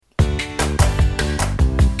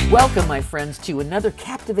Welcome, my friends, to another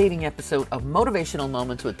captivating episode of Motivational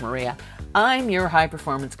Moments with Maria. I'm your high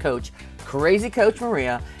performance coach, Crazy Coach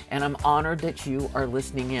Maria, and I'm honored that you are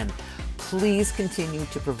listening in. Please continue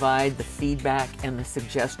to provide the feedback and the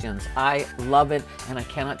suggestions. I love it, and I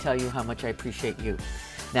cannot tell you how much I appreciate you.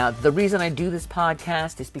 Now, the reason I do this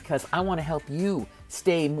podcast is because I want to help you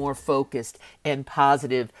stay more focused and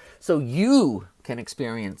positive so you can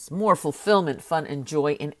experience more fulfillment, fun, and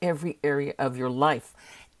joy in every area of your life.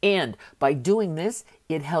 And by doing this,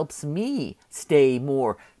 it helps me stay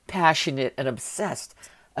more passionate and obsessed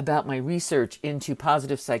about my research into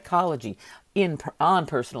positive psychology on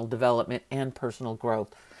personal development and personal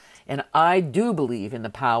growth. And I do believe in the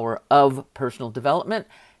power of personal development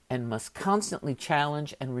and must constantly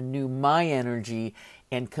challenge and renew my energy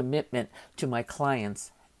and commitment to my clients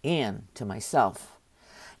and to myself.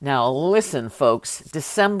 Now listen, folks,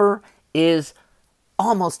 December is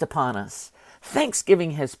almost upon us.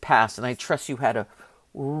 Thanksgiving has passed, and I trust you had a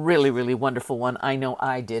really wonderful one. I know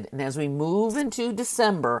I did. And as we move into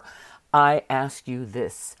December, I ask you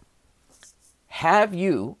this. Have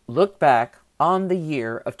you looked back on the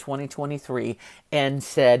year of 2023 and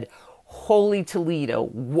said, Holy Toledo,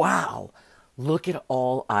 wow, look at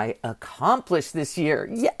all I accomplished this year?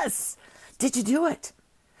 Yes. Did you do it?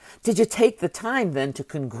 Did you take the time then to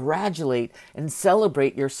congratulate and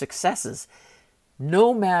celebrate your successes,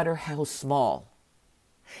 no matter how small?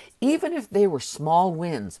 Even if they were small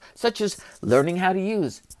wins, such as learning how to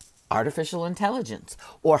use artificial intelligence,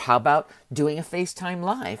 or how about doing a Facetime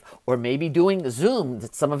Live, or maybe doing Zoom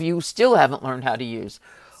that some of you still haven't learned how to use,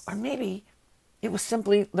 or maybe it was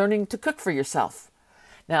simply learning to cook for yourself.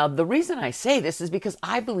 Now, the reason I say this is because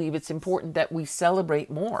I believe it's important that we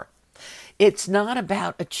celebrate more. It's not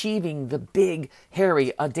about achieving the big,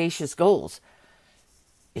 hairy, audacious goals.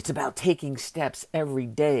 It's about taking steps every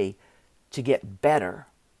day to get better,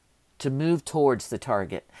 to move towards the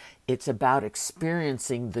target. It's about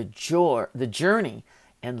experiencing the journey,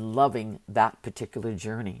 and loving that particular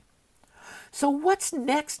journey. So what's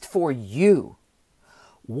next for you?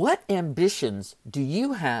 What ambitions do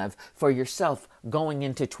you have for yourself going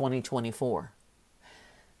into 2024?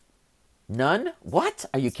 None? What?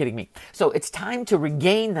 Are you kidding me? So it's time to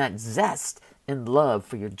regain that zest and love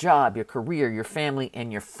for your job, your career, your family,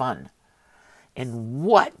 and your fun. And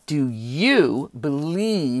what do you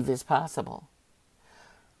believe is possible?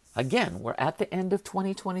 Again, we're at the end of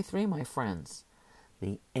 2023, my friends.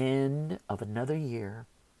 The end of another year.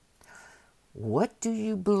 What do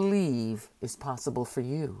you believe is possible for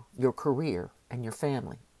you, your career, and your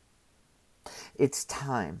family? It's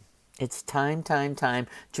time. It's time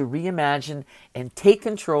to reimagine and take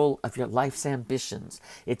control of your life's ambitions.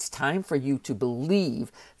 It's time for you to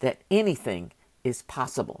believe that anything is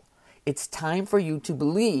possible. It's time for you to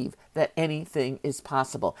believe that anything is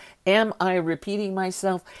possible. Am I repeating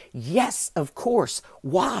myself? Yes, of course.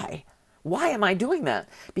 Why? Why am I doing that?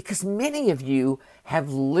 Because many of you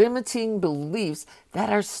have limiting beliefs that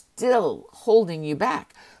are still holding you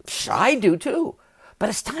back. I do too. But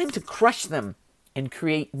it's time to crush them and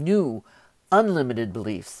create new, unlimited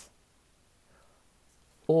beliefs.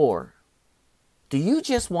 Or do you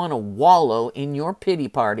just want to wallow in your pity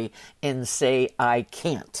party and say, I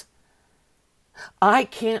can't? I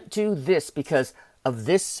can't do this because of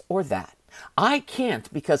this or that. I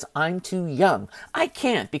can't because I'm too young. I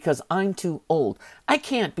can't because I'm too old. I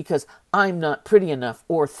can't because I'm not pretty enough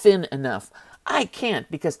or thin enough. I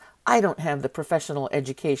can't because I don't have the professional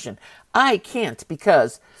education. I can't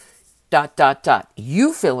because ...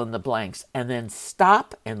 You fill in the blanks, and then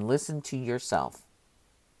stop and listen to yourself.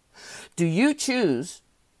 Do you choose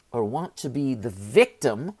or want to be the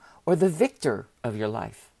victim or the victor of your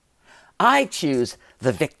life? I choose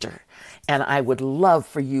the victor, and I would love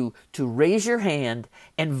for you to raise your hand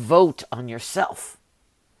and vote on yourself.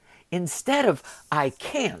 Instead of I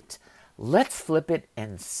can't, let's flip it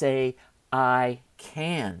and say I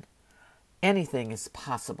can. Anything is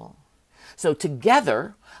possible. So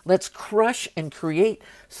together, let's crush and create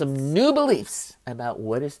some new beliefs about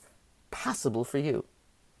what is possible for you.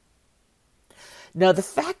 Now, the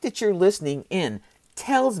fact that you're listening in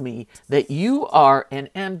tells me that you are an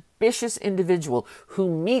ambitious individual who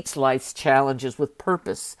meets life's challenges with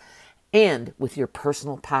purpose and with your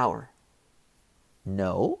personal power.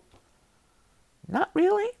 No? Not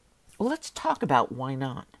really? Well, let's talk about why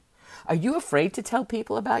not. Are you afraid to tell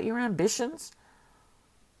people about your ambitions?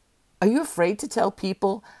 Are you afraid to tell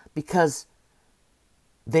people because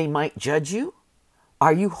they might judge you?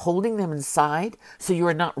 Are you holding them inside so you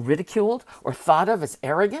are not ridiculed or thought of as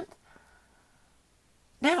arrogant?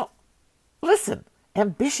 Now, listen,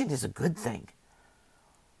 ambition is a good thing.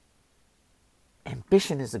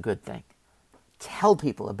 Ambition is a good thing. Tell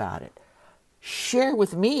people about it. Share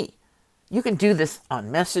with me. You can do this on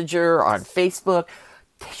Messenger, on Facebook.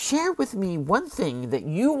 Share with me one thing that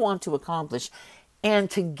you want to accomplish, and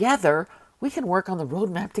together we can work on the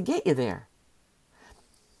roadmap to get you there.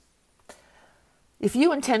 If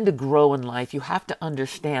you intend to grow in life, you have to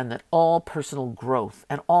understand that all personal growth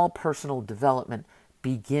and all personal development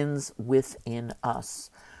begins within us.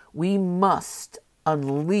 We must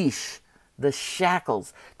unleash the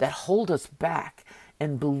shackles that hold us back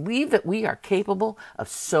and believe that we are capable of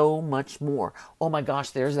so much more. Oh my gosh,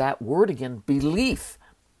 there's that word again, belief.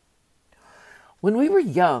 When we were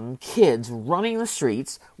young kids running the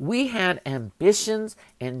streets, we had ambitions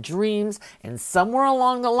and dreams, and somewhere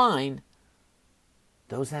along the line,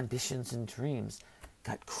 those ambitions and dreams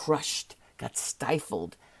got crushed, got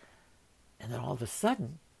stifled. And then all of a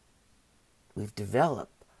sudden, we've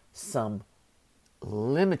developed some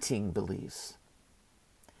limiting beliefs.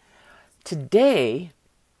 Today,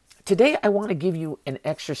 I want to give you an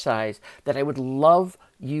exercise that I would love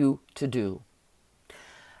you to do.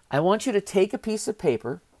 I want you to take a piece of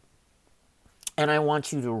paper and I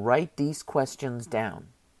want you to write these questions down.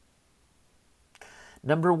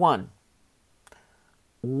 Number 1,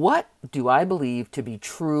 what do I believe to be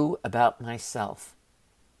true about myself?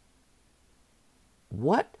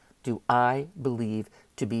 What do I believe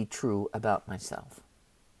to be true about myself?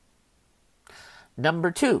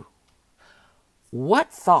 Number 2,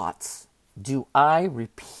 what thoughts do I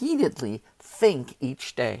repeatedly think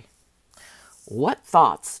each day? What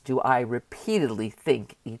thoughts do I repeatedly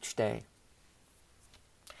think each day?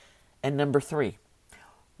 And number 3,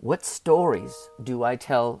 what stories do I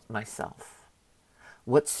tell myself?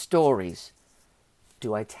 What stories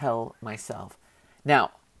do I tell myself?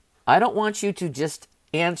 Now, I don't want you to just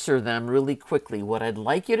answer them really quickly. What I'd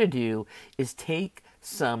like you to do is take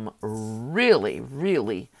some really,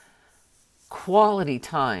 really quality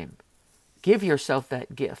time. Give yourself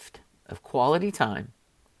that gift of quality time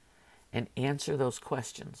and answer those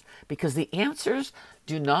questions. Because the answers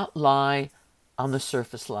do not lie on the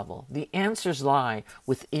surface level. The answers lie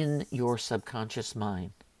within your subconscious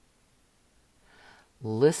mind.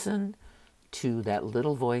 Listen to that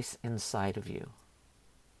little voice inside of you.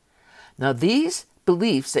 Now, these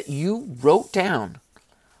beliefs that you wrote down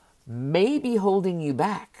may be holding you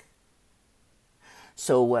back.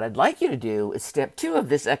 So what I'd like you to do is step 2 of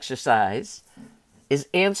this exercise is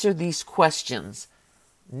answer these questions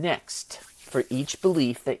next for each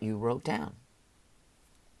belief that you wrote down.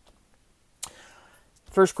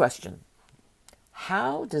 First question,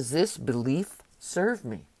 how does this belief serve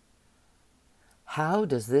me? How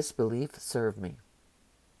does this belief serve me?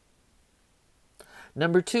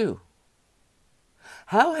 Number 2,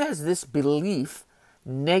 how has this belief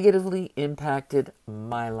negatively impacted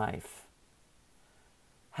my life?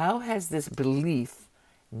 How has this belief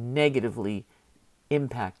negatively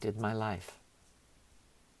impacted my life?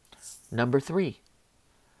 Number 3,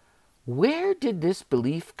 where did this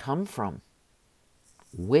belief come from?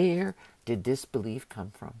 Where did this belief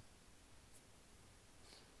come from?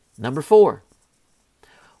 Number 4,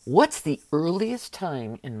 what's the earliest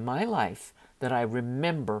time in my life that I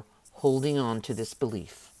remember holding on to this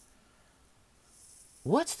belief?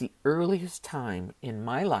 What's the earliest time in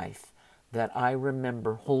my life that I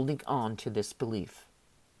remember holding on to this belief?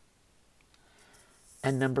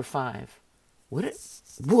 And number 5, what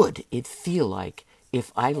would it feel like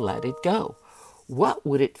if I let it go? What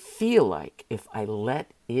would it feel like if I let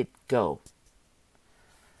it go?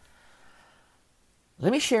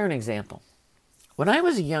 Let me share an example. When I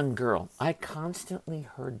was a young girl, I constantly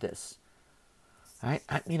heard this. I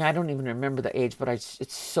don't even remember the age, but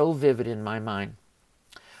it's so vivid in my mind.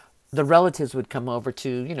 The relatives would come over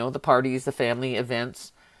to, the parties, the family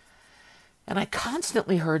events. And I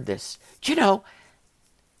constantly heard this.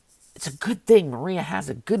 It's a good thing Maria has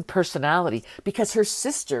a good personality because her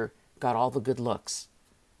sister got all the good looks.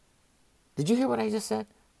 Did you hear what I just said?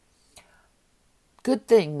 Good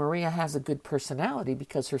thing Maria has a good personality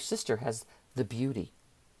because her sister has the beauty.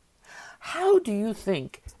 How do you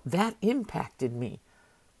think that impacted me?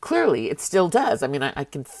 Clearly, it still does. I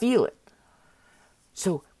can feel it.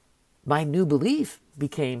 So my new belief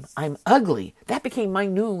became, I'm ugly. That became my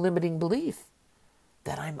new limiting belief,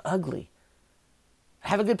 that I'm ugly. I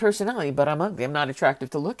have a good personality, but I'm ugly. I'm not attractive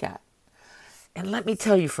to look at. And let me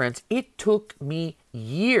tell you, friends, it took me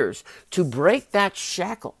years to break that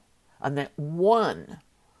shackle on that one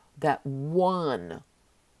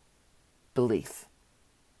belief.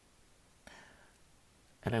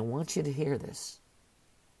 And I want you to hear this.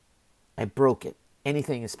 I broke it.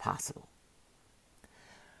 Anything is possible.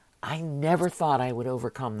 I never thought I would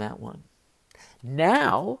overcome that one.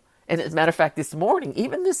 Now, and as a matter of fact,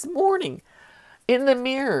 even this morning, in the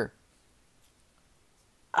mirror,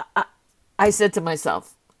 I said to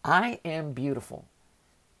myself, I am beautiful.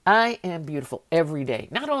 I am beautiful every day.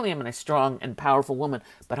 Not only am I a strong and powerful woman,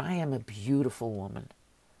 but I am a beautiful woman.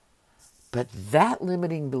 But that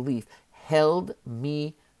limiting belief held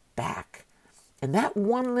me back. And that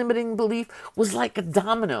one limiting belief was like a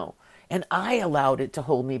domino, and I allowed it to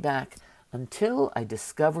hold me back until I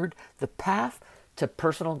discovered the path to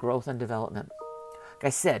personal growth and development. Like I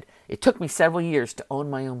said, it took me several years to own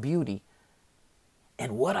my own beauty.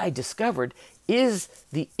 And what I discovered is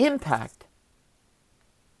the impact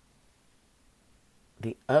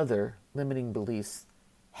the other limiting beliefs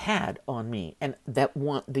had on me, and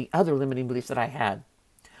the other limiting beliefs that I had.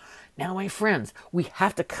 Now, my friends, we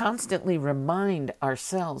have to constantly remind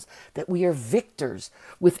ourselves that we are victors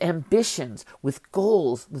with ambitions, with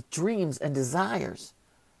goals, with dreams and desires.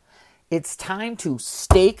 It's time to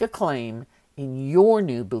stake a claim in your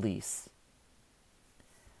new beliefs.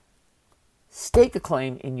 Stake a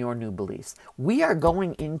claim in your new beliefs. We are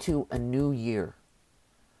going into a new year.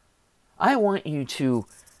 I want you to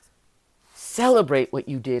celebrate what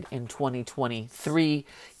you did in 2023.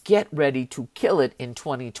 Get ready to kill it in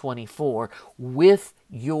 2024 with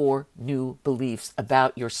your new beliefs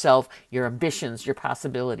about yourself, your ambitions, your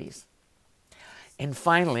possibilities. And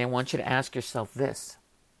finally, I want you to ask yourself this.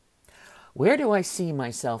 Where do I see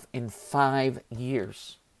myself in 5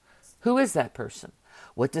 years? Who is that person?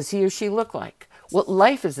 What does he or she look like? What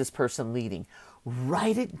life is this person leading?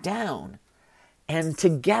 Write it down. And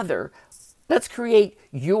together, let's create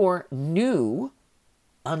your new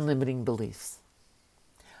unlimiting beliefs.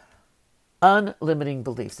 Unlimiting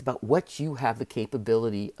beliefs about what you have the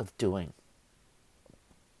capability of doing.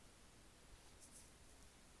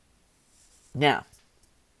 Now,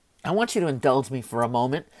 I want you to indulge me for a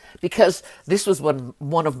moment because this was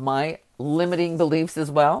one of my limiting beliefs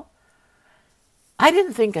as well. I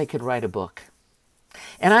didn't think I could write a book.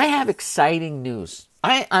 And I have exciting news.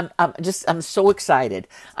 I'm so excited.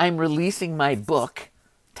 I'm releasing my book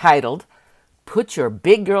titled Put Your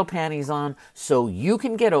Big Girl Panties On So You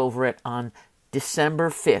Can Get Over It on December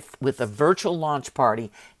 5th with a virtual launch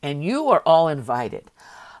party, and you are all invited.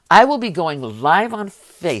 I will be going live on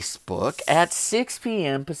Facebook at 6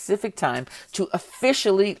 p.m. Pacific time to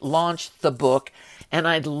officially launch the book, and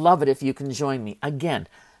I'd love it if you can join me. Again,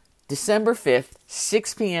 December 5th,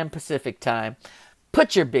 6 p.m. Pacific time.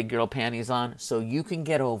 Put your big girl panties on so you can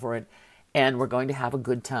get over it, and we're going to have a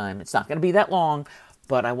good time. It's not going to be that long,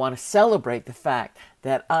 but I want to celebrate the fact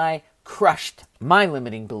that I crushed my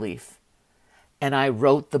limiting belief, and I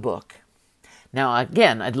wrote the book. Now,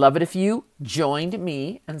 again, I'd love it if you joined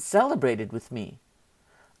me and celebrated with me.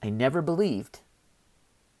 I never believed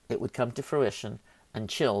it would come to fruition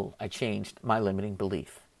until I changed my limiting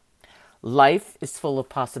belief. Life is full of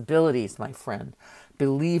possibilities, my friend.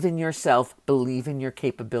 Believe in yourself. Believe in your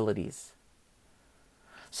capabilities.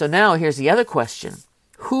 So now here's the other question.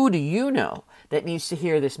 Who do you know that needs to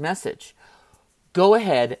hear this message? Go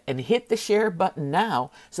ahead and hit the share button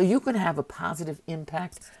now so you can have a positive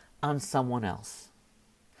impact on someone else.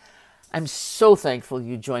 I'm so thankful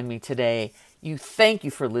you joined me today. Thank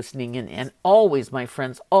you for listening in. And always, my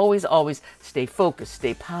friends, always stay focused,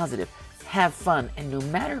 stay positive, have fun. And no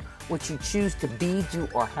matter what you choose to be, do,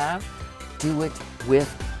 or have, do it with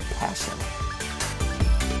passion.